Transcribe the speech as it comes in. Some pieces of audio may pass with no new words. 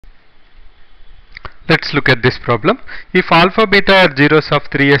Let's look at this problem. If alpha beta are zeros of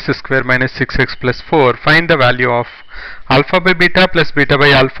 3s square minus 6x plus 4, find the value of alpha by beta plus beta by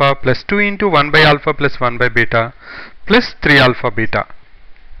alpha plus 2 into 1 by alpha plus 1 by beta plus 3 alpha beta.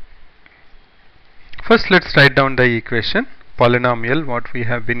 First let's write down the equation. Polynomial what we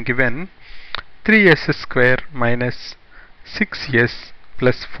have been given, 3s square minus 6s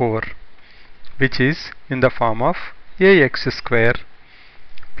plus 4, which is in the form of ax square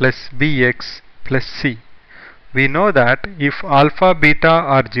plus bx plus c. We know that if alpha beta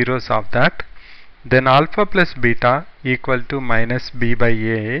are zeros of that, then alpha plus beta equal to minus b by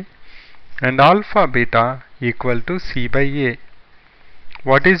a and alpha beta equal to c by a.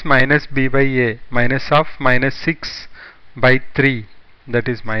 What is minus b by a? Minus of minus 6 by 3, that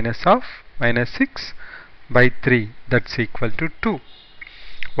is minus of minus 6 by 3, that's equal to 2.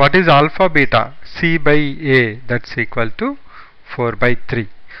 What is alpha beta? C by a, that's equal to 4 by 3.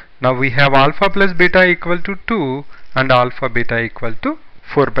 Now we have alpha plus beta equal to 2 and alpha beta equal to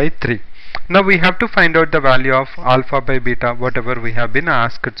 4 by 3. Now we have to find out the value of alpha by beta, whatever we have been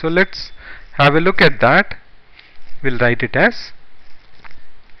asked. So let's have a look at that. We'll write it as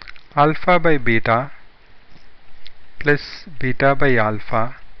alpha by beta plus beta by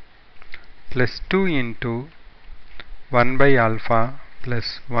alpha plus 2 into 1 by alpha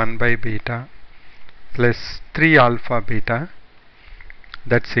plus 1 by beta plus 3 alpha beta,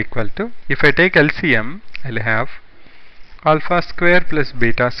 that's equal to, if I take LCM, I'll have alpha square plus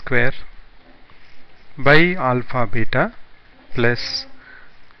beta square by alpha beta plus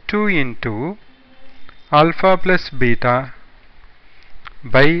 2 into alpha plus beta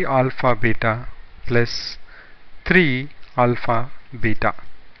by alpha beta plus 3 alpha beta.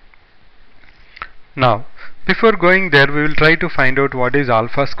 Now before going there, we will try to find out what is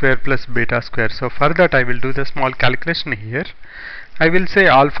alpha square plus beta square. So for that I will do the small calculation here. I will say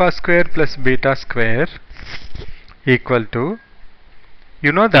alpha square plus beta square equal to,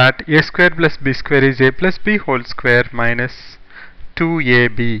 you know that a square plus b square is a plus b whole square minus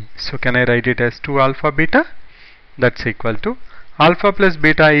 2ab. So can I write it as 2 alpha beta? That's equal to, alpha plus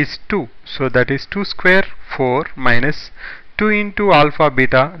beta is 2, so that is 2 square 4 minus 2 into alpha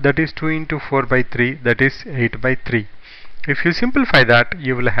beta, that is 2 into 4 by 3, that is 8 by 3. If you simplify that,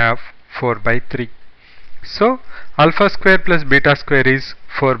 you will have 4 by 3. So alpha square plus beta square is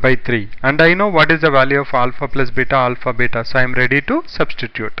 4 by 3, and I know what is the value of alpha plus beta, alpha beta, so I am ready to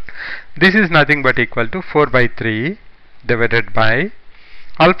substitute. This is nothing but equal to 4 by 3 divided by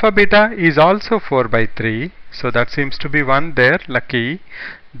alpha beta is also 4 by 3, so that seems to be 1 there, lucky.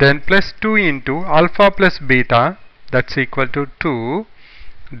 Then plus 2 into alpha plus beta, that's equal to 2,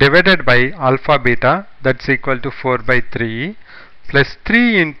 divided by alpha beta, that's equal to 4 by 3, plus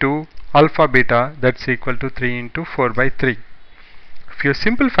 3 into alpha beta, that's equal to 3 into 4 by 3. If you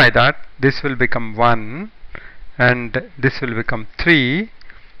simplify that, this will become 1 and this will become 3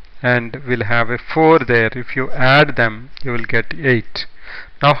 and we'll have a 4 there. If you add them, you will get 8.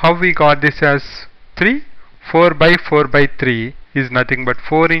 Now how we got this as 3? 4 by 4 by 3 is nothing but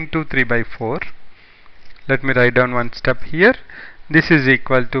 4 into 3 by 4. Let me write down one step here. This is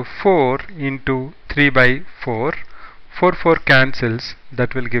equal to 4 into 3 by 4. 4 cancels,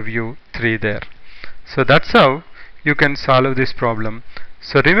 that will give you 3 there. So that's how you can solve this problem.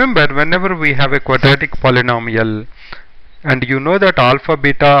 So remember, whenever we have a quadratic polynomial and you know that alpha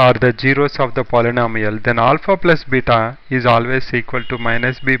beta are the zeros of the polynomial, then alpha plus beta is always equal to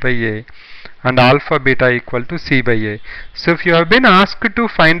minus b by a and alpha beta equal to c by a. So if you have been asked to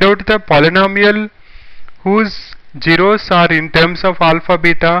find out the polynomial whose zeros are in terms of alpha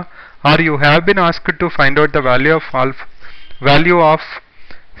beta, or you have been asked to find out the value of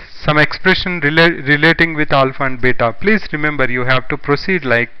some expression relating with alpha and beta, please remember you have to proceed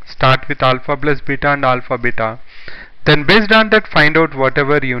like start with alpha plus beta and alpha beta, then based on that find out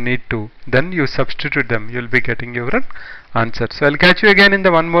whatever you need to, then you substitute them, you will be getting your answer. So I'll catch you again in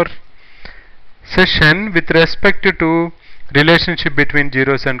the one more session with respect to relationship between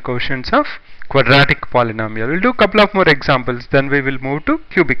zeros and coefficients of quadratic polynomial. We'll do a couple of more examples, then we will move to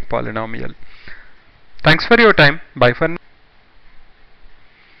cubic polynomial. Thanks for your time. Bye for now.